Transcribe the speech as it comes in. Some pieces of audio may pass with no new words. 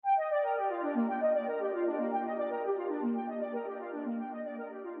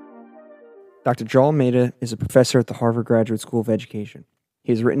Dr. Jal Mehta is a professor at the Harvard Graduate School of Education.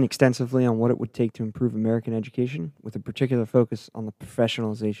 He has written extensively on what it would take to improve American education, with a particular focus on the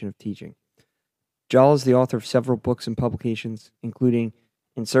professionalization of teaching. Jal is the author of several books and publications, including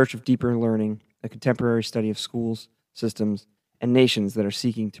In Search of Deeper Learning, a contemporary study of schools, systems, and nations that are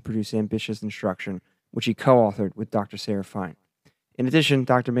seeking to produce ambitious instruction, which he co authored with Dr. Sarah Fine. In addition,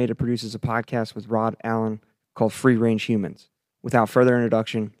 Dr. Mehta produces a podcast with Rod Allen called Free Range Humans. Without further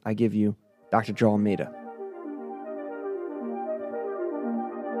introduction, I give you Dr. Jal Mehta.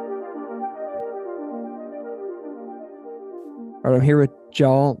 All right, I'm here with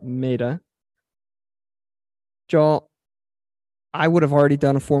Jal Mehta. Jal, I would have already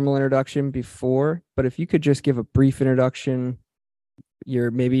done a formal introduction before, but if you could just give a brief introduction,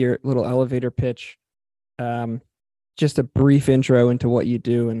 maybe your little elevator pitch, just a brief intro into what you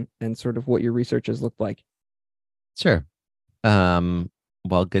do and sort of what your research has looked like. Sure.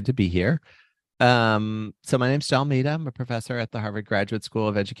 Well, good to be here. So my name's Jal Mehta. I'm a professor at the Harvard Graduate School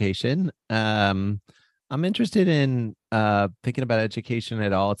of Education. I'm interested in thinking about education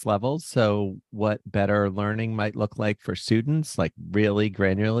at all its levels. So what better learning might look like for students, like really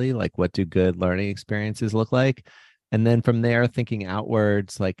granularly, like what do good learning experiences look like? And then from there, thinking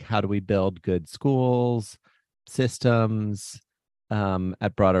outwards, like how do we build good schools, systems,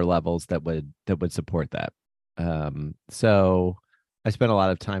 at broader levels that would support that. So I spent a lot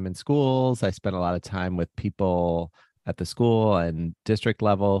of time in schools. I spent a lot of time with people at the school and district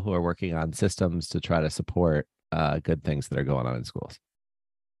level who are working on systems to try to support good things that are going on in schools.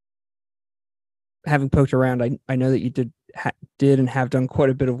 Having poked around, I know that you did and have done quite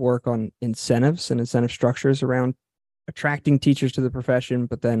a bit of work on incentives and incentive structures around attracting teachers to the profession,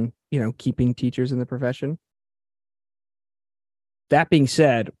 but then, keeping teachers in the profession. That being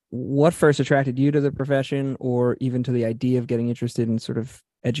said, what first attracted you to the profession or even to the idea of getting interested in sort of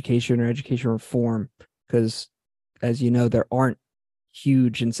education or education reform? Because as you know, there aren't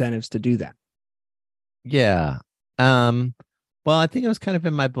huge incentives to do that. Yeah. Well, I think it was kind of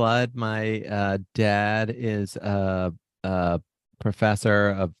in my blood. My dad is a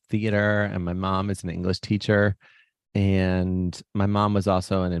professor of theater, and my mom is an English teacher. And my mom was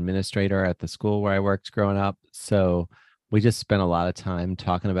also an administrator at the school where I worked growing up. So we just spent a lot of time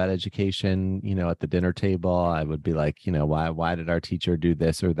talking about education, at the dinner table. I would be like, why did our teacher do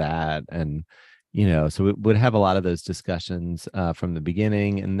this or that? And, so we would have a lot of those discussions from the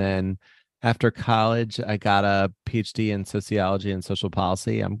beginning. And then after college, I got a PhD in sociology and social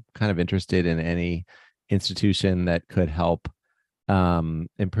policy. I'm kind of interested in any institution that could help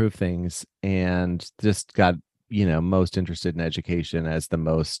improve things, and just got most interested in education as the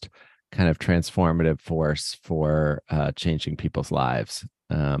most kind of transformative force for changing people's lives.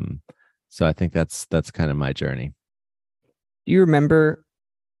 So I think that's kind of my journey. Do you remember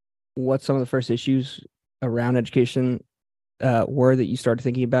what some of the first issues around education were that you started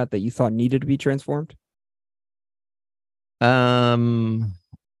thinking about that you thought needed to be transformed? I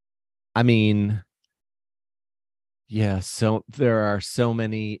mean, yeah, so there are so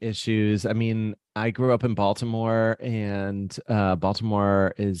many issues. I mean, I grew up in Baltimore, and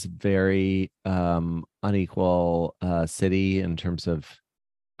Baltimore is very unequal city in terms of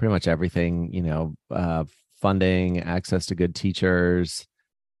pretty much everything, funding, access to good teachers,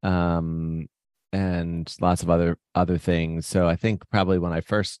 um, and lots of other things. So I think probably when I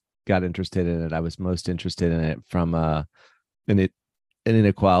first got interested in it, I was most interested in it from an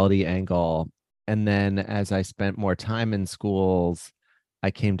inequality angle. And then as I spent more time in schools,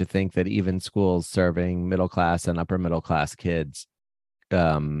 I came to think that even schools serving middle class and upper middle class kids,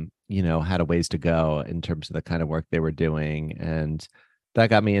 had a ways to go in terms of the kind of work they were doing. And that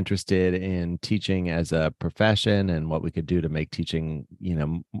got me interested in teaching as a profession and what we could do to make teaching,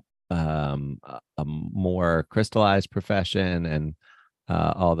 a more crystallized profession, and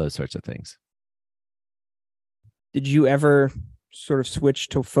all those sorts of things. Did you ever sort of switch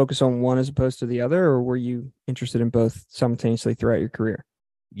to focus on one as opposed to the other, or were you interested in both simultaneously throughout your career?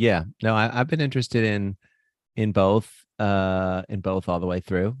 Yeah, no, I've been interested in both all the way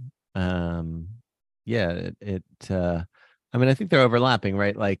through. Um, yeah, I mean, I think they're overlapping,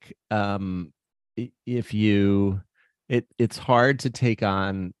 right? Like, if you, it's hard to take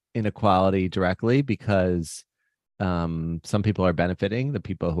on inequality directly because some people are benefiting. The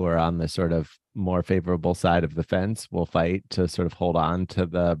people who are on the sort of more favorable side of the fence will fight to sort of hold on to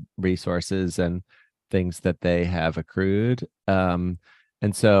the resources and things that they have accrued.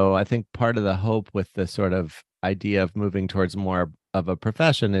 And so I think part of the hope with the sort of idea of moving towards more of a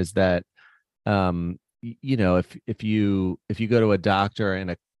profession is that, if you go to a doctor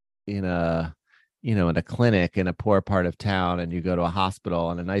in a in a clinic in a poor part of town, and you go to a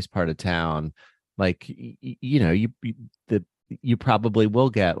hospital in a nice part of town, like the you probably will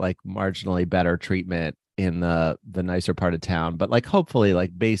get like marginally better treatment in the nicer part of town, but like hopefully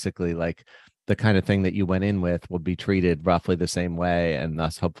like basically like the kind of thing that you went in with will be treated roughly the same way, and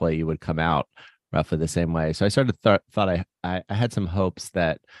thus hopefully you would come out roughly the same way. So I sort of thought I had some hopes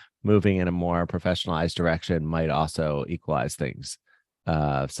that moving in a more professionalized direction might also equalize things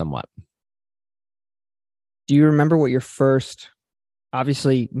somewhat. Do you remember what your first,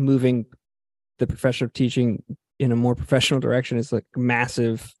 obviously moving the profession of teaching in a more professional direction is like a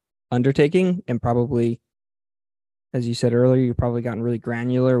massive undertaking, and probably, as you said earlier, you've probably gotten really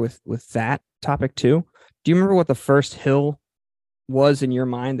granular with that topic too. Do you remember what the first hill was in your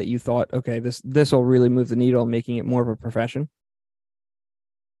mind that you thought, okay, this will really move the needle, making it more of a profession?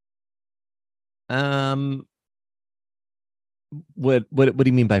 Um, what do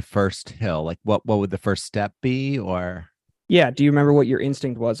you mean by first hill? Like what would the first step be, or? Yeah. Do you remember what your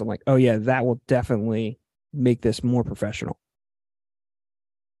instinct was? I'm like, oh yeah, that will definitely make this more professional.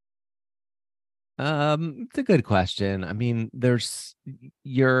 It's a good question. I mean,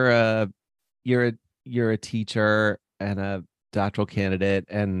 you're a you're a you're a teacher and a doctoral candidate,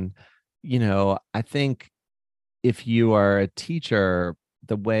 and I think if you are a teacher,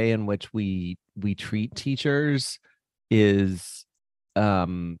 the way in which we treat teachers is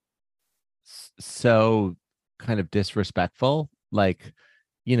um so kind of disrespectful. Like,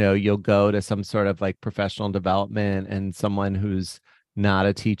 you'll go to some sort of like professional development, and someone who's not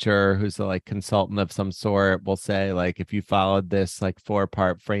a teacher, who's a like consultant of some sort, will say, like, if you followed this like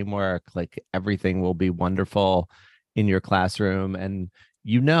 4-part framework, like everything will be wonderful in your classroom. And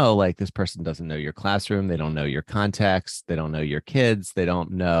like this person doesn't know your classroom, they don't know your context, they don't know your kids, they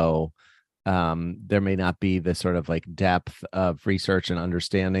don't know there may not be the sort of like depth of research and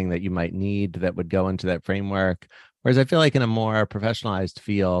understanding that you might need that would go into that framework. Whereas I feel like in a more professionalized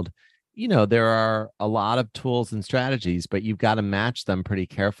field, there are a lot of tools and strategies, but you've got to match them pretty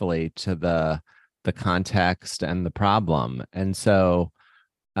carefully to the context and the problem. And so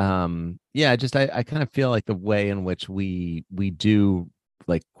yeah, just I kind of feel like the way in which we do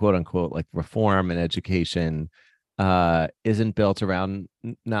like quote unquote like reform and education isn't built around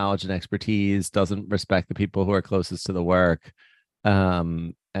knowledge and expertise, doesn't respect the people who are closest to the work.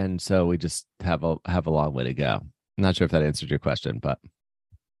 And so we just have a long way to go. I'm not sure if that answered your question, but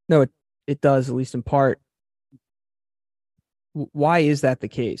No, it does, at least in part. Why is that the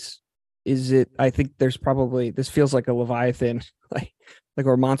case? Is it, I think there's probably, this feels like a Leviathan, like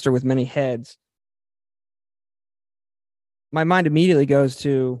or a monster with many heads. My mind immediately goes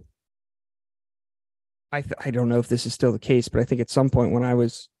to, I don't know if this is still the case, but I think at some point when I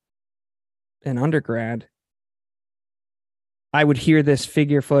was an undergrad, I would hear this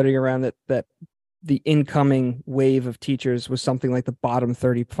figure floating around that the incoming wave of teachers was something like the bottom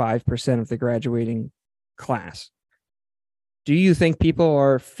 35% of the graduating class. Do you think people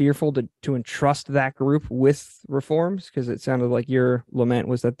are fearful to entrust that group with reforms? Because it sounded like your lament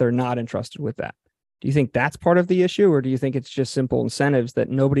was that they're not entrusted with that. Do you think that's part of the issue, or do you think it's just simple incentives that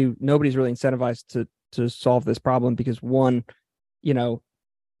nobody's really incentivized to solve this problem because one, you know,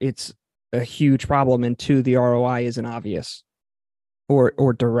 it's a huge problem, and two, the ROI isn't obvious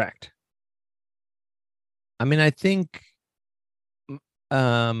or direct. I mean, I think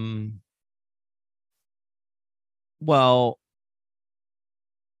um well,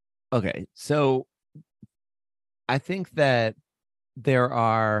 okay. So I think that there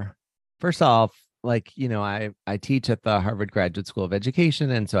are, first off, like, I teach at the Harvard Graduate School of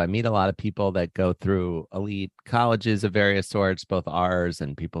Education, and so I meet a lot of people that go through elite colleges of various sorts, both ours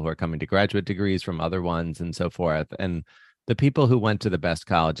and people who are coming to graduate degrees from other ones and so forth. And the people who went to the best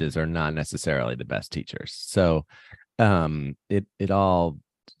colleges are not necessarily the best teachers. So it all,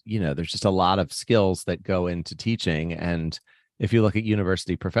 there's just a lot of skills that go into teaching. And if you look at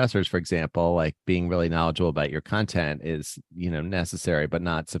university professors, for example, like being really knowledgeable about your content is, necessary but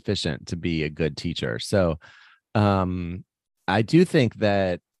not sufficient to be a good teacher. So um I do think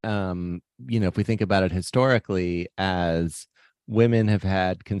that if we think about it historically, as women have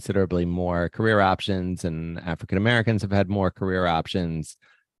had considerably more career options and African Americans have had more career options,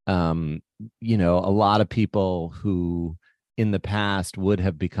 a lot of people who in the past would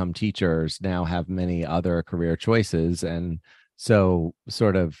have become teachers now have many other career choices. And so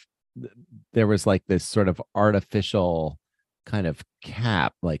sort of there was like this sort of artificial kind of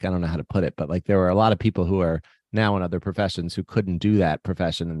cap, like I don't know how to put it, but like there were a lot of people who are now in other professions who couldn't do that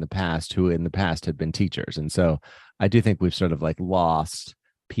profession in the past, who in the past had been teachers. And so I do think we've sort of like lost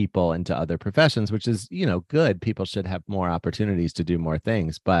people into other professions, which is, good. People should have more opportunities to do more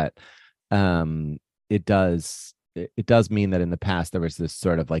things. But um, it does mean that in the past there was this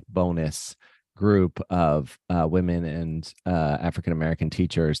sort of like bonus group of women and African American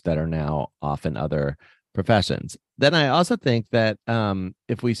teachers that are now off in other professions. Then I also think that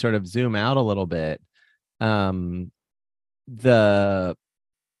if we sort of zoom out a little bit, um, the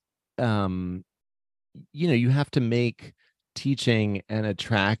um, you have to make teaching an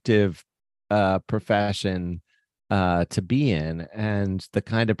attractive profession to be in, and the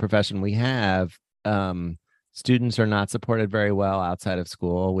kind of profession we have, students are not supported very well outside of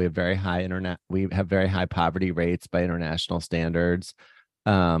school. We have very high poverty rates by international standards,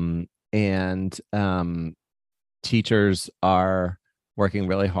 and teachers are working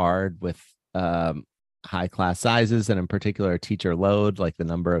really hard with high class sizes, and in particular teacher load, like the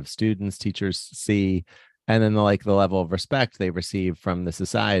number of students teachers see, and then the level of respect they receive from the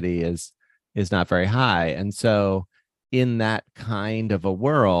society is not very high. And so in that kind of a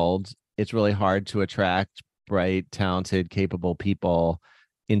world, it's really hard to attract bright, talented, capable people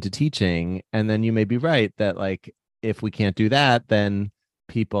into teaching. And then you may be right that, like, if we can't do that, then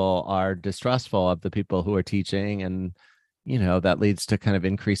people are distrustful of the people who are teaching, and that leads to kind of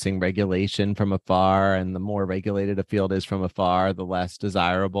increasing regulation from afar, and the more regulated a field is from afar, the less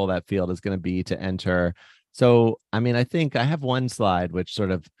desirable that field is going to be to enter. So I mean, I think I have one slide which sort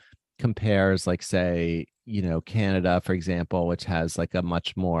of compares, like, say, Canada, for example, which has like a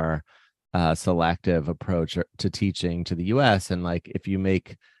much more selective approach to teaching, to the US. And like, if you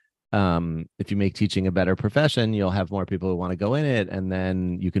make teaching a better profession, you'll have more people who want to go in it, and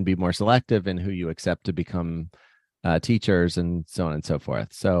then you can be more selective in who you accept to become teachers, and so on and so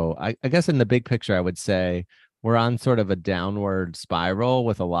forth. So I guess in the big picture, I would say we're on sort of a downward spiral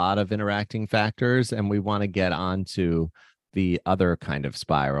with a lot of interacting factors, and we want to get onto the other kind of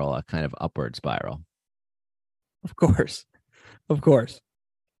spiral, a kind of upward spiral. Of course, of course.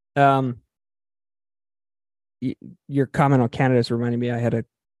 Um, your comment on Canada is reminding me. I had a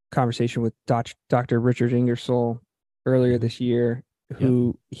conversation with Dr. Richard Ingersoll earlier Mhm. this year, Yep.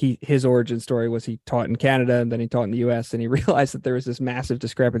 who his origin story was he taught in Canada and then he taught in the US, and he realized that there was this massive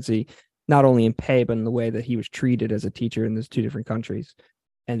discrepancy not only in pay but in the way that he was treated as a teacher in those two different countries.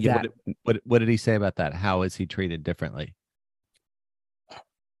 And Yeah. that What did he say about that? How is he treated differently?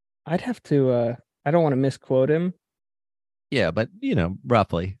 I'd have to I don't want to misquote him. Yeah, but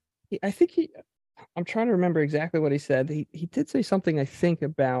roughly. I think he I'm trying to remember exactly what he said. He did say something, I think,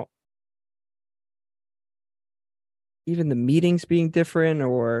 about even the meetings being different,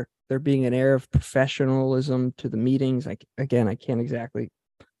 or there being an air of professionalism to the meetings. Like, again, I can't exactly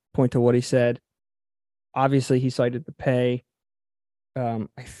point to what he said. Obviously, he cited the pay. I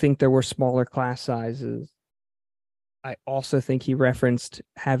think there were smaller class sizes. I also think he referenced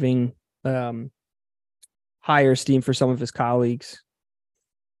having um, higher esteem for some of his colleagues,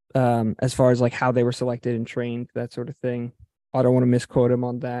 as far as like how they were selected and trained, that sort of thing. I don't want to misquote him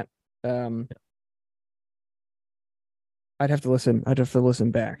on that. Um, I'd have to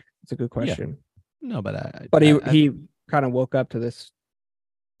listen back. It's a good Yeah. question. No, but But I he kind of woke up to this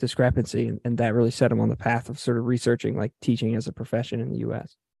discrepancy, and that really set him on the path of sort of researching like teaching as a profession in the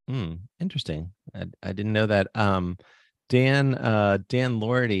US. interesting. I didn't know that. Dan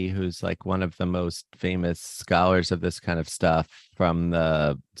Lordy, who's like one of the most famous scholars of this kind of stuff from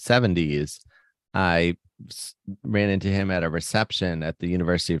the 70s, I ran into him at a reception at the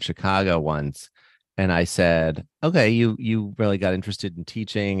University of Chicago once, and I said, "Okay, you really got interested in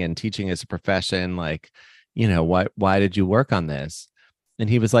teaching, and teaching as a profession. Like, why did you work on this?" And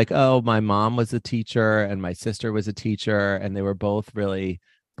he was like, "Oh, my mom was a teacher and my sister was a teacher, and they were both really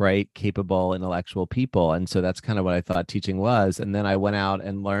bright, capable, intellectual people. And so that's kind of what I thought teaching was. And then I went out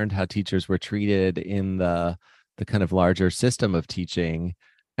and learned how teachers were treated in the kind of larger system of teaching,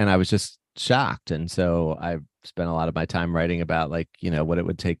 and I was just shocked. And so I spent a lot of my time writing about, like, what it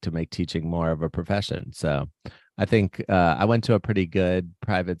would take to make teaching more of a profession. So I think I went to a pretty good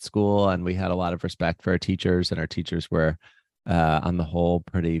private school, and we had a lot of respect for our teachers, and our teachers were, on the whole,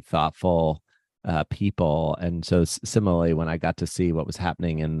 pretty thoughtful people. And so similarly, when I got to see what was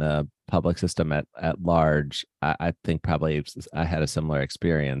happening in the public system at large, I think probably I had a similar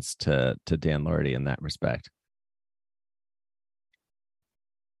experience to Dan Lordy in that respect.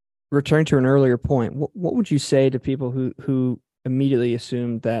 Returning to an earlier point, what would you say to people who immediately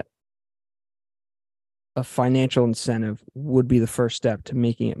assume that a financial incentive would be the first step to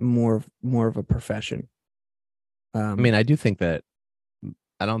making it more of a profession? I mean, Um, I do think that,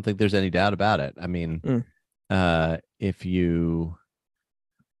 I don't think there's any doubt about it. I mean, mm, if if you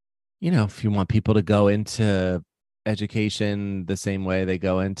want people to go into education the same way they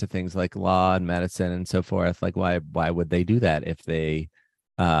go into things like law and medicine and so forth, like, why would they do that if they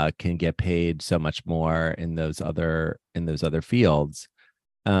can get paid so much more in those other fields.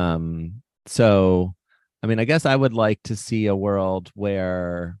 So I mean, I guess I would like to see a world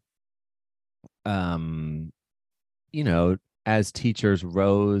where um you know, as teachers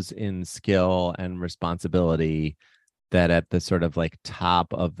rose in skill and responsibility, that at the sort of like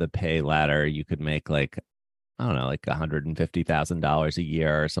top of the pay ladder, you could make like, I don't know, like $150,000 a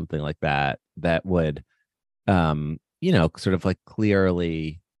year or something like that. That would, sort of like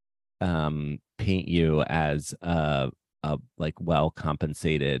clearly paint you as a like well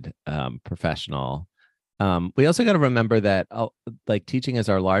compensated professional. We also got to remember that like teaching is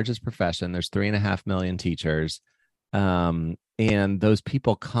our largest profession. There's 3.5 million teachers, and those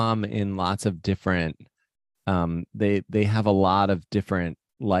people come in lots of different. They have a lot of different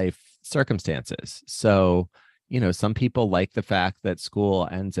life circumstances. So, some people like the fact that school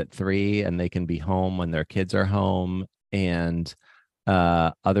ends at 3 and they can be home when their kids are home, and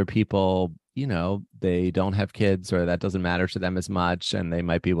other people, they don't have kids or that doesn't matter to them as much, and they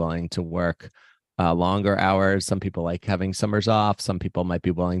might be willing to work longer hours. Some people like having summers off. Some people might be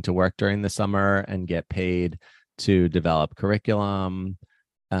willing to work during the summer and get paid to develop curriculum.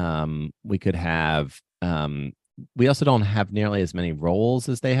 We could have, we also don't have nearly as many roles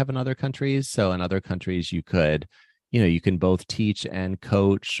as they have in other countries. So in other countries, you can both teach and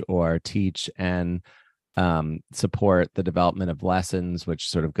coach, or teach and support the development of lessons, which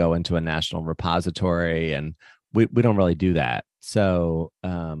sort of go into a national repository. And we don't really do that. So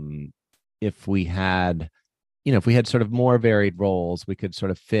if we had, if we had sort of more varied roles, we could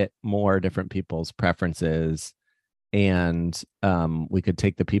sort of fit more different people's preferences, and we could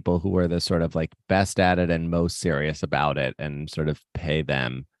take the people who were the sort of like best at it and most serious about it and sort of pay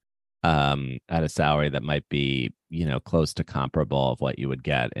them at a salary that might be, close to comparable of what you would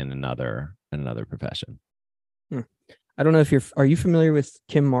get in another profession. Hmm. I don't know if are you familiar with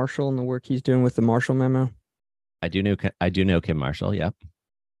Kim Marshall and the work he's doing with the Marshall Memo? I do know Kim Marshall. Yep.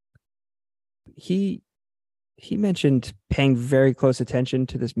 He he mentioned paying very close attention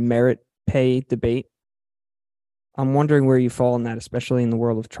to this merit pay debate. I'm wondering where you fall in that, especially in the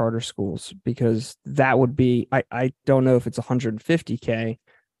world of charter schools, because that would be, I don't know if it's 150K,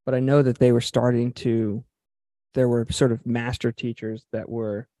 but I know that there were sort of master teachers that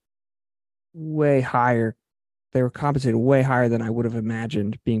were way higher. They were compensated way higher than I would have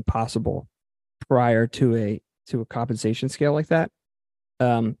imagined being possible prior to a compensation scale like that.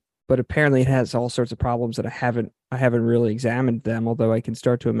 Um, but apparently it has all sorts of problems that I haven't really examined them, although I can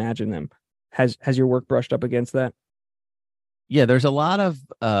start to imagine them. Has your work brushed up against that? Yeah, there's a lot of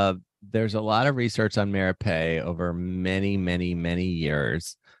research on merit pay over many, many, many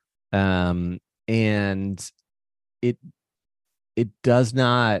years. Um, and it it does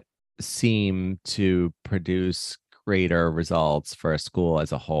not seem to produce greater results for a school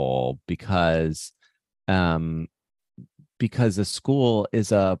as a whole, um because a school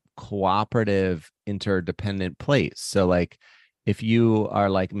is a cooperative, interdependent place. So like if you are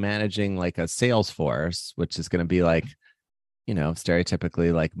like managing like a sales force, which is going to be like,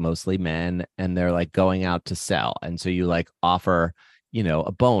 stereotypically like mostly men, and they're like going out to sell. And so you like offer,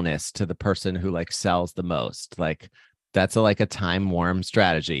 a bonus to the person who like sells the most. Like that's like a time warm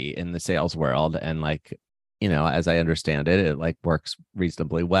strategy in the sales world. And like, as I understand it, it like works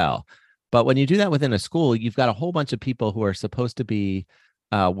reasonably well. But when you do that within a school, you've got a whole bunch of people who are supposed to be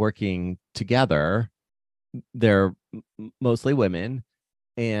working together. They're mostly women,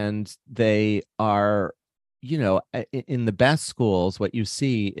 and they are, in the best schools, what you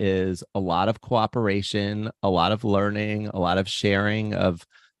see is a lot of cooperation, a lot of learning, a lot of sharing of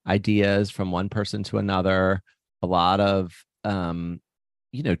ideas from one person to another, a lot of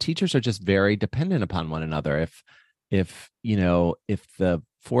teachers are just very dependent upon one another. If the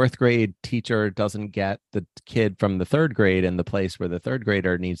fourth grade teacher doesn't get the kid from the third grade in the place where the third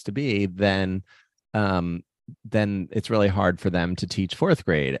grader needs to be, um then it's really hard for them to teach fourth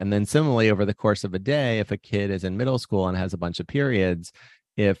grade. And then similarly, over the course of a day, if a kid is in middle school and has a bunch of periods,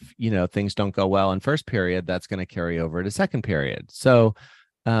 if things don't go well in first period, that's going to carry over to second period. So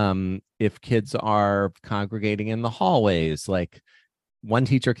if kids are congregating in the hallways, like one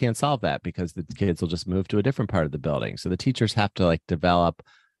teacher can't solve that because the kids will just move to a different part of the building. So the teachers have to like develop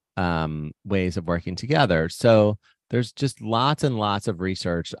ways of working together. So there's just lots and lots of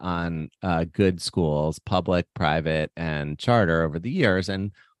research on good schools, public, private, and charter over the years.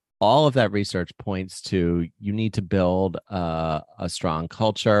 And all of that research points to you need to build a strong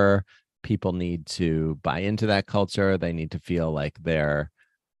culture. People need to buy into that culture. They need to feel like they're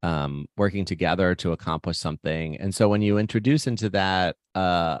working together to accomplish something. And so when you introduce into that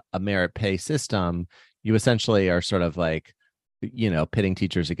a merit pay system, you essentially are sort of like pitting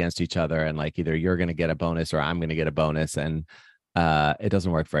teachers against each other, and like either you're going to get a bonus or I'm going to get a bonus, and it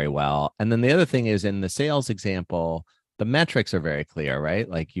doesn't work very well. And then the other thing is, in the sales example, the metrics are very clear, right?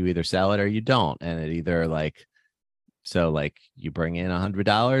 Like you either sell it or you don't, and it either like, so like you bring in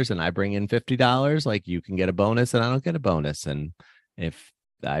 $100 and I bring in $50, like you can get a bonus and I don't get a bonus. And if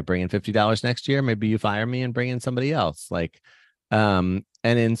I bring in $50 next year, maybe you fire me and bring in somebody else. Like, and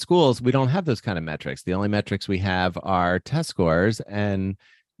in schools, we don't have those kind of metrics. The only metrics we have are test scores, and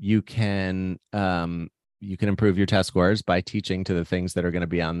you can you can improve your test scores by teaching to the things that are going to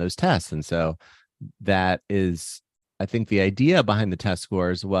be on those tests. And so that is, I think the idea behind the test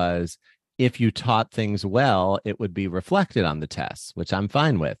scores was, if you taught things well, it would be reflected on the tests, which I'm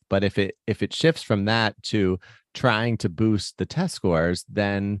fine with. But if it shifts from that to trying to boost the test scores,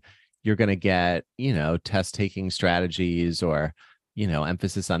 then you're going to get, test taking strategies, or,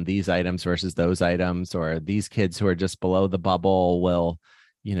 emphasis on these items versus those items, or these kids who are just below the bubble will,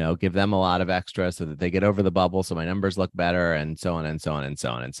 give them a lot of extra so that they get over the bubble. So my numbers look better, and so on and so on and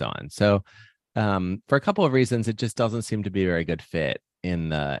so on and so on. So for a couple of reasons, it just doesn't seem to be a very good fit in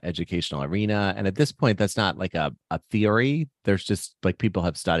the educational arena. And at this point, that's not like a theory. There's just like people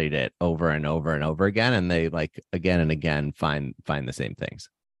have studied it over and over and over again, and they like again and again find the same things.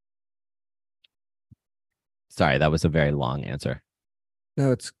 Sorry, that was a very long answer.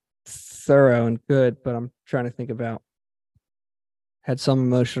 No, it's thorough and good, but I'm trying to think about, had some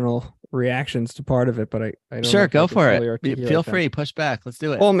emotional reactions to part of it, but I don't know Sure, if I go could for fully it. articulate Feel them. free, push back. Let's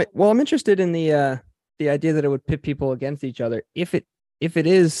do it. Well, I'm interested in the idea that it would pit people against each other. If it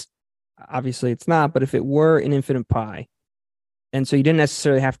is, obviously it's not, but if it were an infinite pie, and so you didn't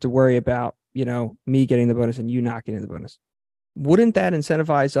necessarily have to worry about, me getting the bonus and you not getting the bonus, wouldn't that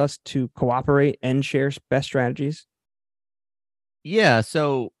incentivize us to cooperate and share best strategies? Yeah.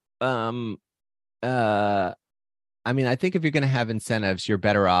 So, uh, I mean, I think if you're going to have incentives, you're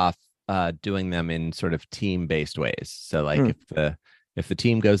better off doing them in sort of team-based ways. So, like Hmm. if the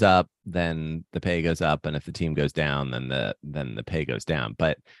team goes up, then the pay goes up, and if the team goes down, then the pay goes down.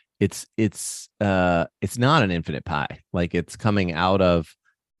 But it's not an infinite pie. Like it's coming out of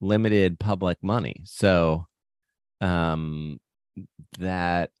limited public money. So, um,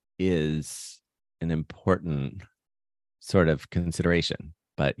 that is an important sort of consideration.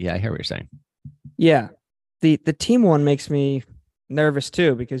 But yeah, I hear what you're saying. Yeah, the team one makes me nervous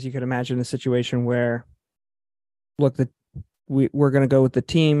too, because you could imagine a situation where, look, we're going to go with the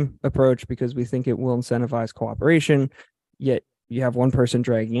team approach because we think it will incentivize cooperation. Yet you have one person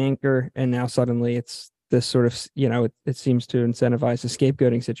dragging anchor, and now suddenly it's this sort of, it seems to incentivize a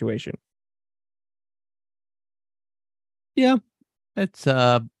scapegoating situation. Yeah, it's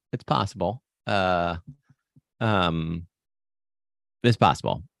possible. Um, it's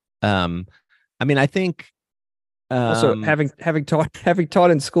possible. Um, I mean, I think Also, um having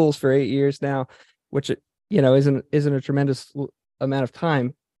taught in schools for 8 years now, which isn't a tremendous amount of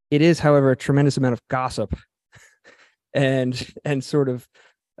time. It is, however, a tremendous amount of gossip and sort of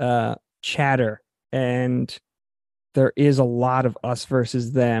chatter, and there is a lot of us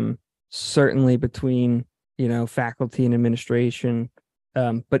versus them, certainly between faculty and administration,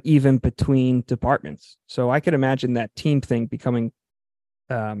 but even between departments. So I could imagine that team thing becoming,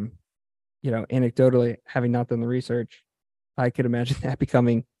 um, anecdotally, having not done the research, I could imagine that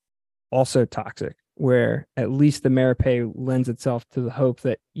becoming also toxic, where at least the merit pay lends itself to the hope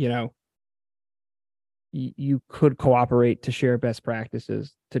that you could cooperate to share best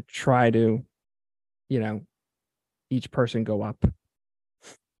practices to try to, you know, each person go up.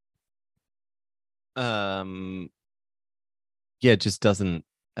 um yeah, it just doesn't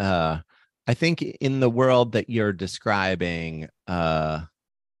I think in the world that you're describing,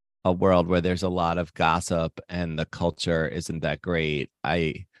 a world where there's a lot of gossip and the culture isn't that great,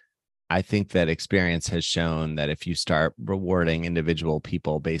 I think that experience has shown that if you start rewarding individual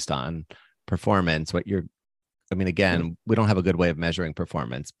people based on performance, what you're I mean, Hmm. again, we don't have a good way of measuring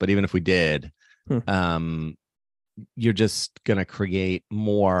performance, but even if we did, Hmm. um, you're just going to create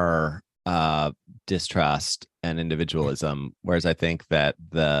more distrust and individualism. Whereas I think that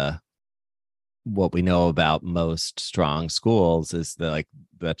the what we know about most strong schools is that like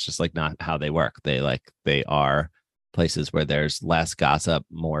that's just like not how they work. They are places where there's less gossip,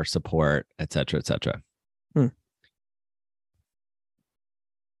 more support, et cetera, et cetera. Hmm.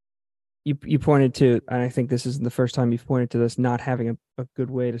 You pointed to, and I think this is the first time you've pointed to this, not having a good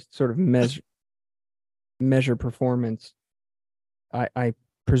way to sort of measure performance. I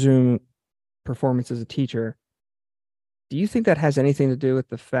presume performance as a teacher. Do you think that has anything to do with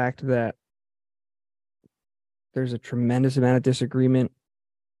the fact that there's a tremendous amount of disagreement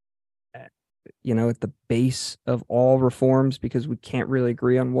at the base of all reforms because we can't really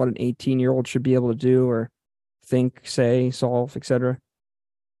agree on what an 18-year-old should be able to do or think, say, solve, etc.?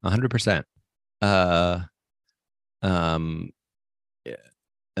 100%. Uh, um,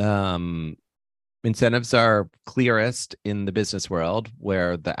 um, Incentives are clearest in the business world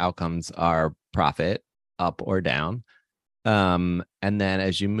where the outcomes are profit, up or down. And then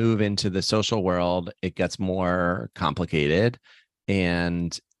as you move into the social world, it gets more complicated.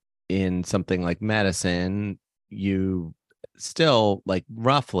 And in something like medicine, you still like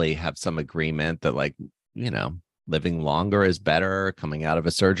roughly have some agreement that like, you know, living longer is better, coming out of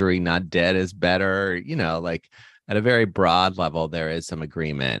a surgery not dead is better, like at a very broad level, there is some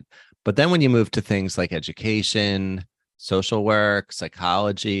agreement. But then when you move to things like education, social work,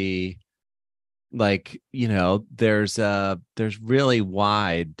 psychology, like there's really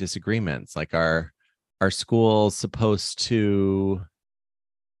wide disagreements. Like are schools supposed to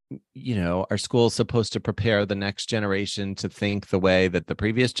are schools supposed to prepare the next generation to think the way that the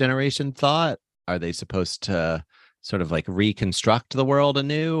previous generation thought? Are they supposed to sort of like reconstruct the world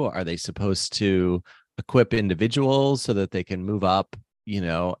anew? Are they supposed to equip individuals so that they can move up,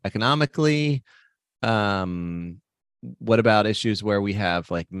 economically? What about issues where we have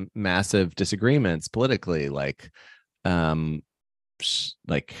like massive disagreements politically, um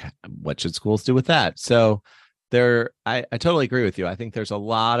like what should schools do with that? So I totally agree with you. I think there's a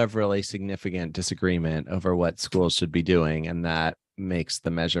lot of really significant disagreement over what schools should be doing, and that makes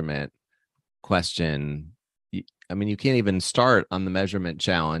the measurement question. I mean, you can't even start on the measurement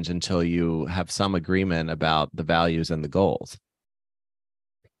challenge until you have some agreement about the values and the goals.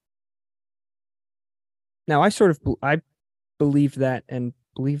 Now, I believe that and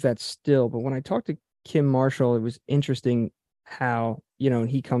believe that still, but when I talked to Kim Marshall, it was interesting how,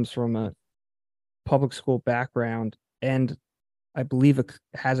 he comes from a public school background and I believe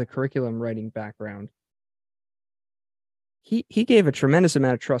has a curriculum writing background. He gave a tremendous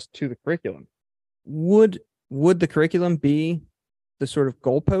amount of trust to the curriculum. Would the curriculum be the sort of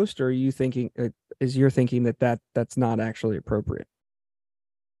goalpost, or are you thinking is you're thinking that's not actually appropriate?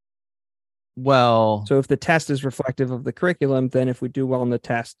 Well, So if the test is reflective of the curriculum, then if we do well in the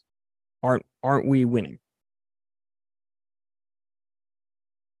test, aren't we winning?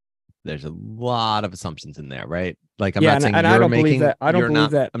 there's a lot of assumptions in there, right? Like I'm Yeah, not and, saying and I you're don't believe making that. I don't you're believe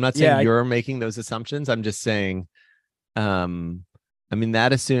not that. I'm not saying Yeah, you're making those assumptions. I'm just saying um I mean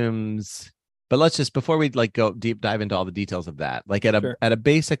that assumes, but let's just before we like go deep dive into all the details of that, like sure. at a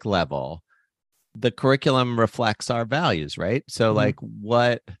basic level, the curriculum reflects our values, right? So Hmm. like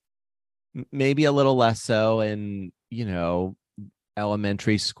what maybe a little less so in,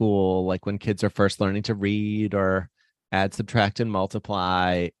 elementary school, like when kids are first learning to read or add, subtract, and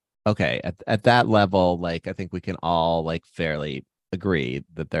multiply. Okay, at that level, like I think we can all like fairly agree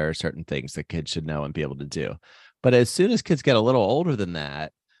that there are certain things that kids should know and be able to do. But as soon as kids get a little older than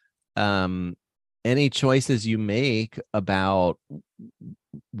that, um, any choices you make about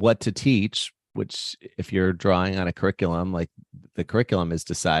what to teach, which if you're drawing on a curriculum, like the curriculum is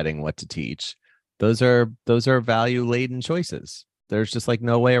deciding what to teach, those are value laden choices. There's just like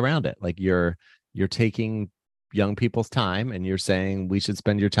no way around it. Like you're taking young people's time and you're saying we should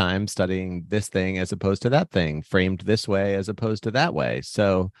spend your time studying this thing as opposed to that thing, framed this way as opposed to that way.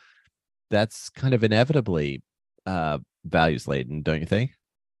 So that's kind of inevitably values laden, don't you think?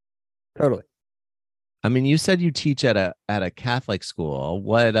 Totally. I mean, you said you teach at a Catholic school.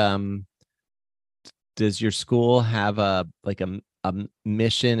 What does your school have a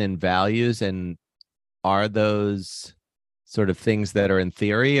mission and values, and are those sort of things that are in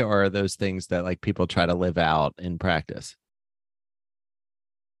theory, or are those things that like people try to live out in practice?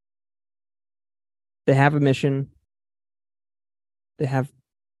 They have a mission. They have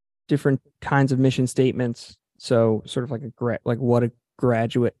different kinds of mission statements. So sort of like like what a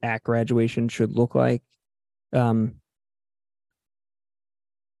graduate at graduation should look like. Um,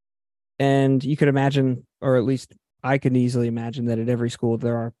 and you could imagine, or at least I could easily imagine that at every school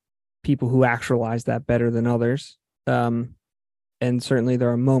there are people who actualize that better than others. And certainly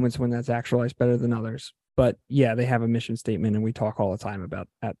there are moments when that's actualized better than others. But yeah, they have a mission statement, and we talk all the time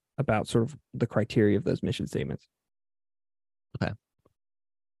about sort of the criteria of those mission statements. Okay.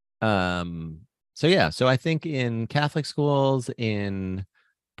 So yeah, so I think in Catholic schools, in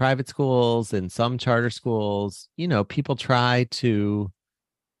private schools, in some charter schools, people try to,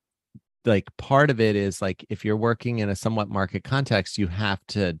 like, part of it is like if you're working in a somewhat market context, you have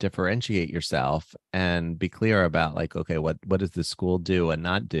to differentiate yourself and be clear about like, okay, what does the school do and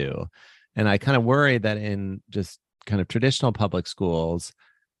not do? And I kind of worry that in just kind of traditional public schools,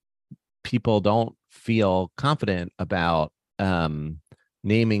 people don't feel confident about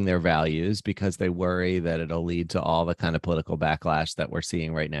naming their values because they worry that it'll lead to all the kind of political backlash that we're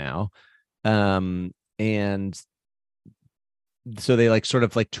seeing right now. And so they like sort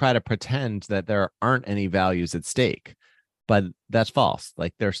of like try to pretend that there aren't any values at stake, but that's false.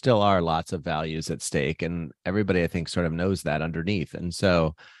 Like there still are lots of values at stake, and everybody I think sort of knows that underneath. And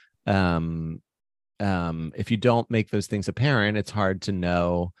so um if you don't make those things apparent, it's hard to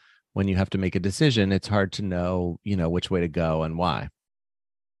know when you have to make a decision. It's hard to know, which way to go and why.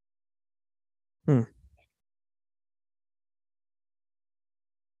 Hmm.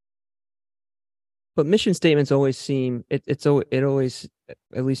 But mission statements always seem it always,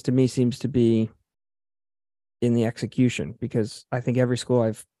 at least to me, seems to be in the execution, because I think every school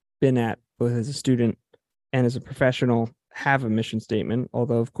I've been at, both as a student and as a professional, have a mission statement.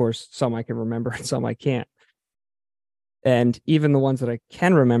 Although, of course, some I can remember and some I can't. And even the ones that I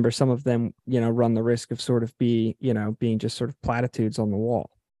can remember, some of them, run the risk of sort of being just sort of platitudes on the wall.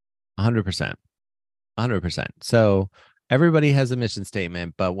 100%. 100%. So everybody has a mission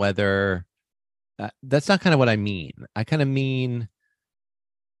statement, but whether that's not kind of what I mean. I kind of mean,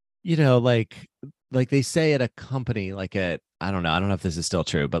 like they say at a company, like at, I don't know if this is still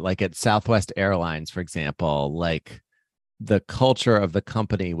true, but like at Southwest Airlines, for example, like the culture of the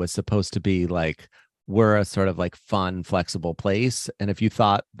company was supposed to be like, we're a sort of like fun, flexible place. And if you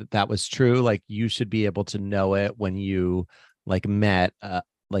thought that that was true, like you should be able to know it when you like met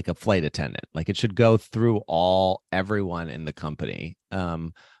like a flight attendant. Like it should go through everyone in the company.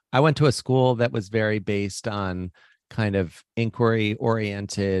 I went to a school that was very based on kind of inquiry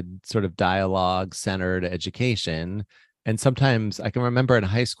oriented, sort of dialogue centered education. And sometimes I can remember in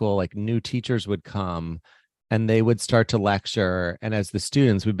high school, like new teachers would come and they would start to lecture. And as the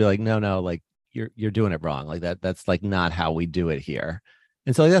students would be like, no, like you're doing it wrong. Like that's like not how we do it here.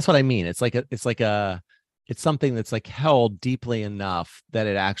 And so like, that's what I mean. It's something that's like held deeply enough that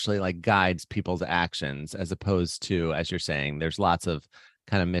it actually like guides people's actions, as opposed to, as you're saying, there's lots of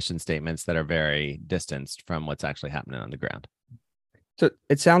kind of mission statements that are very distanced from what's actually happening on the ground. So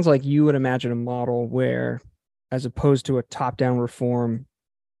it sounds like you would imagine a model where, as opposed to a top-down reform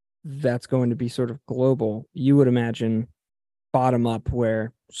that's going to be sort of global, you would imagine bottom up,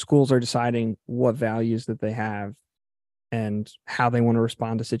 where schools are deciding what values that they have and how they want to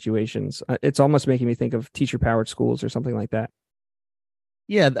respond to situations. It's almost making me think of teacher powered schools or something like that.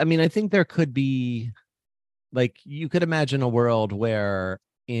 Yeah, I mean, I think there could be like you could imagine a world where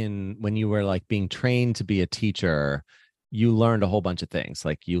in when you were like being trained to be a teacher, you learned a whole bunch of things.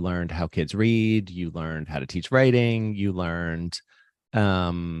 Like you learned how kids read, you learned how to teach writing, you learned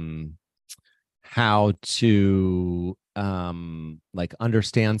um how to like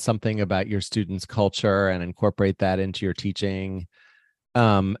understand something about your students' culture and incorporate that into your teaching.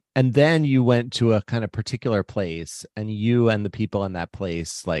 And then you went to a kind of particular place, and you and the people in that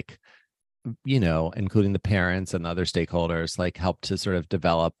place, like, including the parents and the other stakeholders, like helped to sort of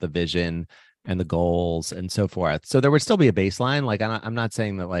develop the vision and the goals and so forth. So there would still be a baseline. Like I'm not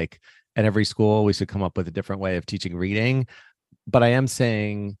saying that like at every school we should come up with a different way of teaching reading, but I am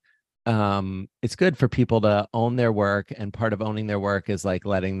saying it's good for people to own their work, and part of owning their work is like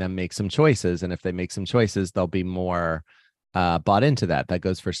letting them make some choices, and if they make some choices they'll be more bought into that. That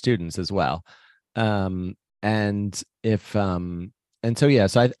goes for students as well. And if and so yeah,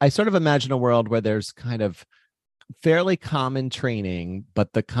 so I sort of imagine a world where there's kind of fairly common training,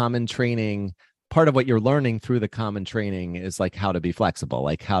 but the common training, part of what you're learning through the common training is like how to be flexible,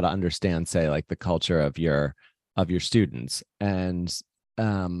 like how to understand, say, like the culture of your students. And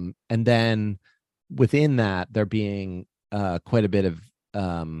then within that there being quite a bit of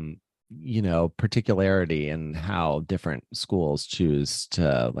particularity in how different schools choose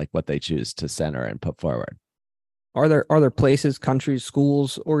to like what they choose to center and put forward. Are there places, countries,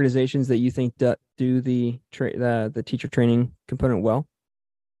 schools, organizations that you think that do the teacher training component well?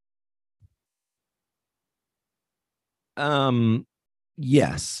 um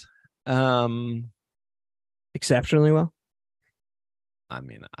yes. um Exceptionally well? I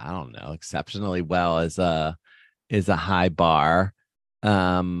mean, I don't know, exceptionally well is a high bar.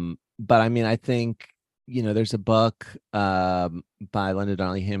 But I mean, I think, there's a book by Linda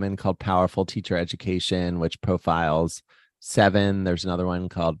Donnelly Human called Powerful Teacher Education, which profiles seven. There's another one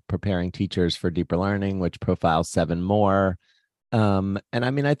called Preparing Teachers for Deeper Learning, which profiles seven more. And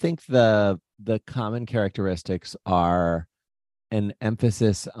I mean, I think the common characteristics are an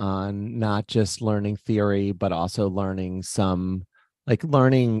emphasis on not just learning theory, but also learning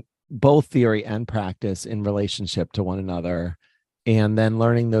learning both theory and practice in relationship to one another, and then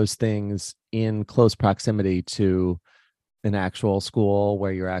learning those things in close proximity to an actual school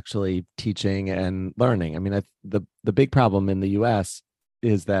where you're actually teaching and learning. I mean, the big problem in the US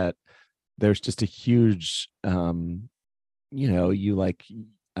is that there's just a huge you like,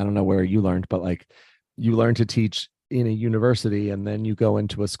 I don't know where you learned, but like you learn to teach in a university and then you go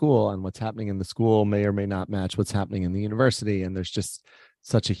into a school, and what's happening in the school may or may not match what's happening in the university, and there's just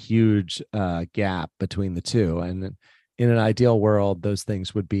such a huge gap between the two. And in an ideal world, those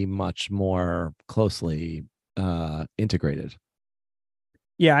things would be much more closely integrated.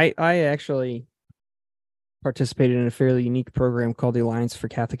 Yeah, I actually participated in a fairly unique program called the Alliance for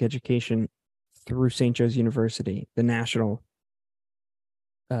Catholic Education through St. Joe's University. The national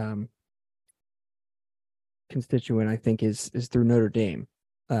um, constituent, I think, is through Notre Dame.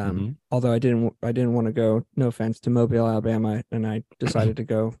 Although I didn't want to go. No offense to Mobile, Alabama, and I decided to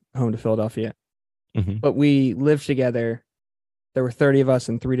go home to Philadelphia. Mm-hmm. But we lived together. There were 30 of us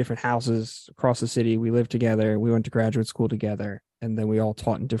in three different houses across the city. We lived together. We went to graduate school together, and then we all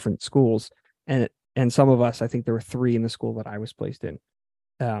taught in different schools. And some of us, I think there were three in the school that I was placed in.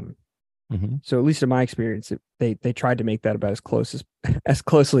 Um, so at least in my experience, they tried to make that about as close as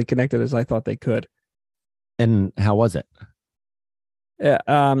closely connected as I thought they could. And how was it? Yeah,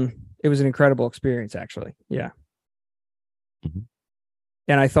 it was an incredible experience, actually. Yeah, Mm-hmm.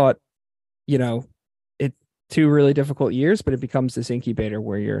 and I thought, you know, it 2 really difficult years, but it becomes this incubator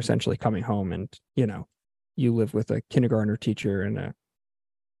where you're essentially coming home, and you live with a kindergartner teacher and a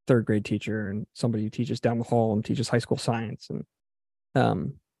third grade teacher and somebody who teaches down the hall and teaches high school science, and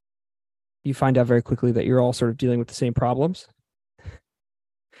um, you find out very quickly that you're all sort of dealing with the same problems,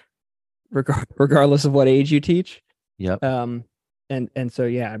 regardless of what age you teach. Yep. And so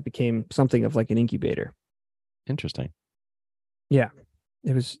yeah, it became something of like an incubator. Interesting. Yeah,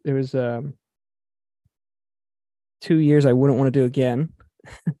 it was 2 years I wouldn't want to do again.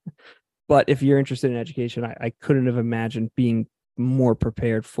 But if you're interested in education, I couldn't have imagined being more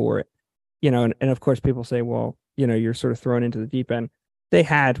prepared for it. And of course people say, well, you're sort of thrown into the deep end. We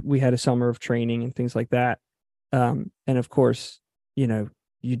had a summer of training and things like that. And of course,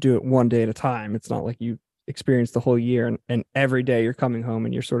 you do it one day at a time. It's not like you experience the whole year, and every day you're coming home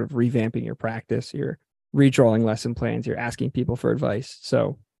and you're sort of revamping your practice. You're redrawing lesson plans. You're asking people for advice.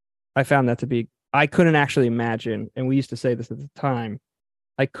 So I found that to be, I couldn't actually imagine, and we used to say this at the time,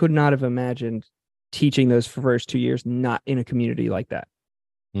 I could not have imagined teaching those first 2 years not in a community like that.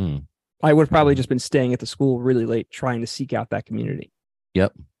 Mm. I would have probably just been staying at the school really late trying to seek out that community.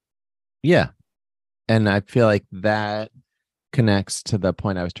 Yep. Yeah. And I feel like that connects to the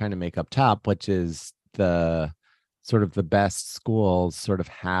point I was trying to make up top, which is the sort of the best schools sort of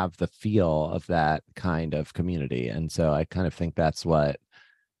have the feel of that kind of community. And so I kind of think that's what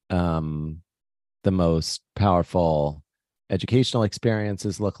the most powerful educational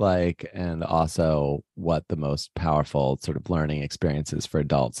experiences look like, and also what the most powerful sort of learning experiences for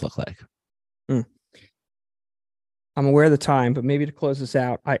adults look like. Mm. I'm aware of the time, but maybe to close this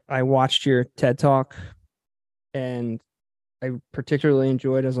out, I watched your TED Talk, and I particularly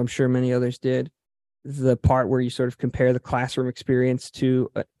enjoyed, as I'm sure many others did, the part where you sort of compare the classroom experience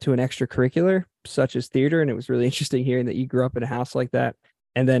to an extracurricular such as theater. And it was really interesting hearing that you grew up in a house like that,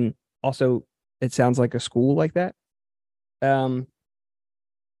 and then also it sounds like a school like that. Um,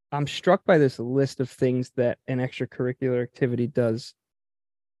 I'm struck by this list of things that an extracurricular activity does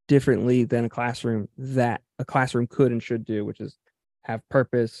differently than a classroom, that a classroom could and should do, which is have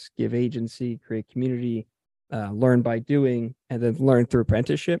purpose, give agency, create community, learn by doing, and then learn through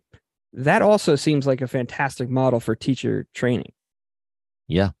apprenticeship. That also seems like a fantastic model for teacher training.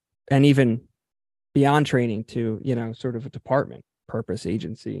 Yeah. And even beyond training to, sort of a department, purpose,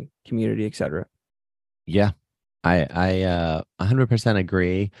 agency, community, etc. Yeah. I 100%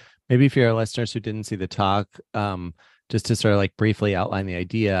 agree. Maybe for your listeners who didn't see the talk, just to sort of like briefly outline the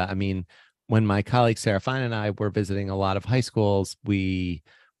idea. I mean, when my colleague Sarah Fine and I were visiting a lot of high schools, we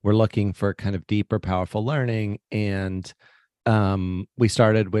were looking for kind of deeper, powerful learning. And we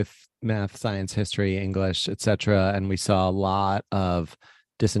started with math, science, history, English, etc. And we saw a lot of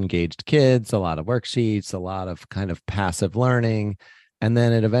disengaged kids, a lot of worksheets, a lot of kind of passive learning. And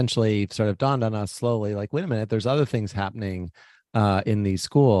then it eventually sort of dawned on us slowly, like, wait a minute, there's other things happening in these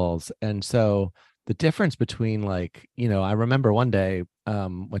schools. And so the difference between, like, I remember one day,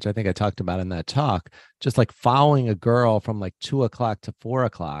 which I think I talked about in that talk, just like following a girl from like 2 o'clock to 4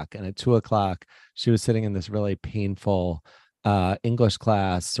 o'clock. And at 2 o'clock, she was sitting in this really painful English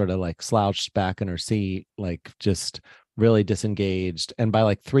class, sort of like slouched back in her seat, like just really disengaged. And by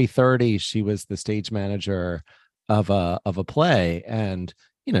like 3:30, she was the stage manager of a play. And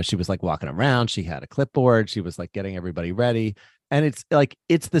she was like walking around, she had a clipboard, she was like getting everybody ready. And it's like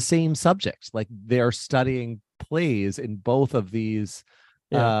it's the same subject, like they're studying plays in both of these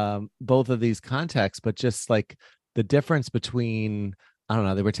contexts, but just like the difference between I don't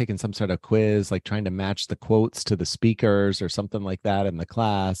know, they were taking some sort of quiz, like trying to match the quotes to the speakers or something like that in the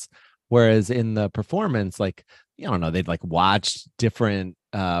class. Whereas in the performance, like, I don't know, they'd like watch different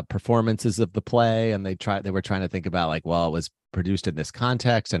performances of the play, and they were trying to think about like, well, it was produced in this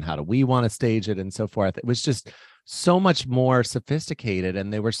context and how do we want to stage it and so forth. It was just so much more sophisticated,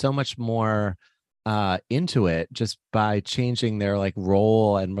 and they were so much more into it just by changing their like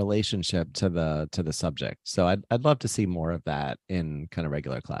role and relationship to the subject. So I'd love to see more of that in kind of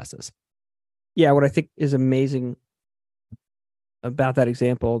regular classes. Yeah, what I think is amazing about that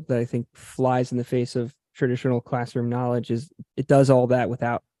example that I think flies in the face of traditional classroom knowledge is it does all that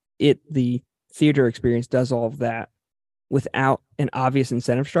without it. The theater experience does all of that without an obvious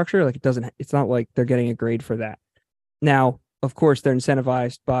incentive structure. Like it doesn't, it's not like they're getting a grade for that. Now, of course, they're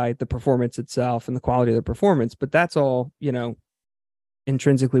incentivized by the performance itself and the quality of the performance, but that's all,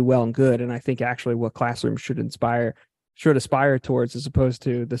 intrinsically well and good. And I think actually what classrooms should aspire towards, as opposed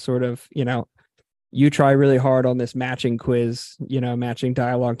to the sort of, you try really hard on this matching quiz, matching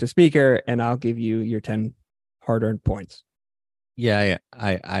dialogue to speaker, and I'll give you your 10 hard earned points. Yeah,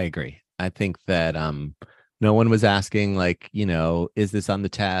 I agree. I think that no one was asking like, is this on the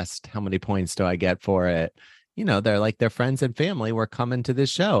test? How many points do I get for it? They're like their friends and family were coming to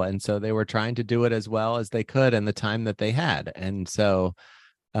this show. And so they were trying to do it as well as they could in the time that they had. And so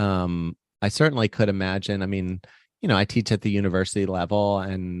I certainly could imagine. I mean, I teach at the university level,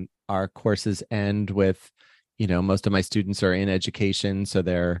 and our courses end with, most of my students are in education. So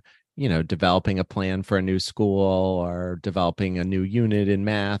they're, developing a plan for a new school or developing a new unit in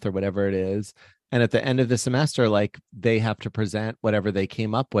math or whatever it is. And at the end of the semester, like they have to present whatever they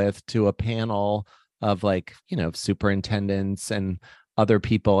came up with to a panel of like, superintendents and other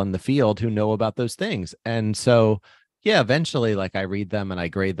people in the field who know about those things. And so, yeah, eventually, like I read them and I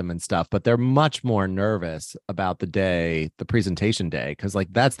grade them and stuff, but they're much more nervous about the day, the presentation day, because like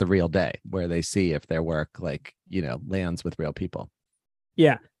that's the real day where they see if their work, like, lands with real people.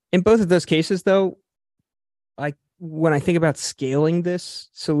 Yeah. In both of those cases, though, when I think about scaling this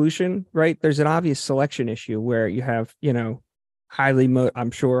solution, right, there's an obvious selection issue where you have,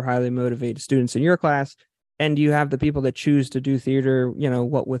 I'm sure highly motivated students in your class, and you have the people that choose to do theater,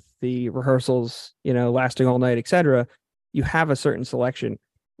 what with the rehearsals, lasting all night, etc. You have a certain selection.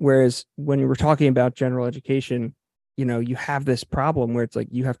 Whereas when we're talking about general education, you have this problem where it's like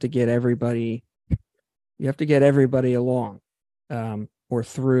you have to get everybody along, or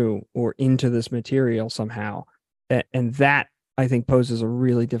through or into this material somehow. And that I think poses a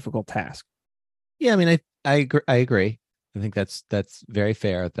really difficult task. Yeah, I mean, I agree. I agree. I think that's very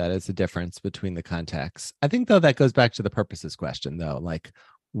fair. That is the difference between the contexts. I think though that goes back to the purposes question though. Like,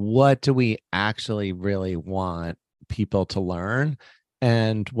 what do we actually really want people to learn?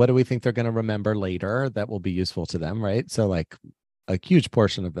 And what do we think they're going to remember later that will be useful to them, right? So like a huge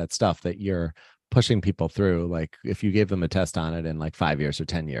portion of that stuff that you're pushing people through, like if you gave them a test on it in like 5 years or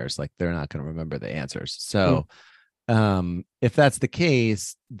 10 years, like they're not going to remember the answers. So if that's the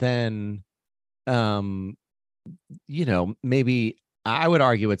case, then um maybe I would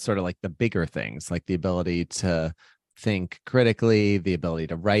argue it's sort of like the bigger things, like the ability to think critically, the ability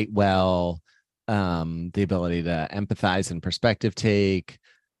to write well, the ability to empathize and perspective take.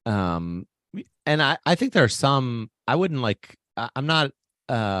 And I think there are some, I wouldn't like, I'm not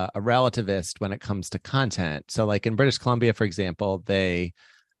a relativist when it comes to content. So like in British Columbia, for example, they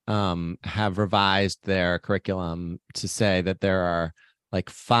have revised their curriculum to say that there are like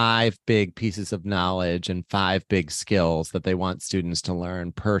 5 big pieces of knowledge and 5 big skills that they want students to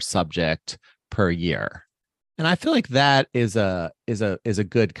learn per subject per year. And I feel like that is a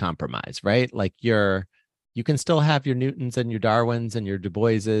good compromise, right? Like you can still have your Newtons and your Darwins and your Du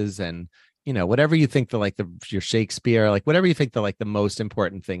Boises and whatever you think your Shakespeare, like whatever you think the most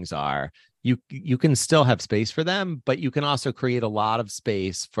important things are, you can still have space for them, but you can also create a lot of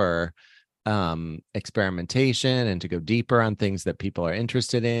space for experimentation and to go deeper on things that people are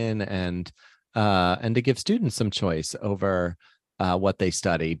interested in, and to give students some choice over what they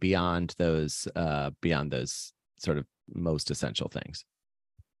study beyond those sort of most essential things.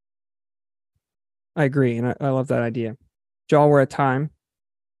 I agree. And I love that idea. Jal, we're at time.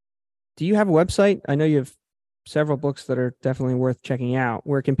 Do you have a website? I know you have several books that are definitely worth checking out.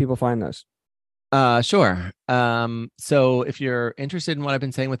 Where can people find those? Sure. So if you're interested in what I've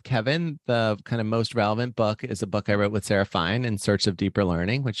been saying with Kevin, the kind of most relevant book is a book I wrote with Sarah Fine, In Search of Deeper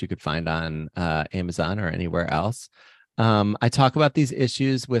Learning, which you could find on Amazon or anywhere else. I talk about these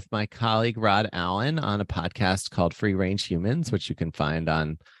issues with my colleague Rod Allen on a podcast called Free Range Humans, which you can find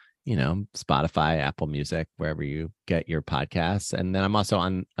on, Spotify, Apple Music, wherever you get your podcasts. And then I'm also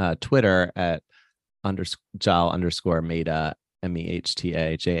on Twitter at Jal _Mehta.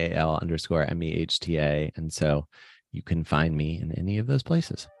 Mehta, JAL_MEHTA. And so you can find me in any of those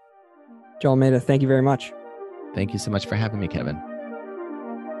places. Jal Mehta, thank you very much. Thank you so much for having me, Kevin.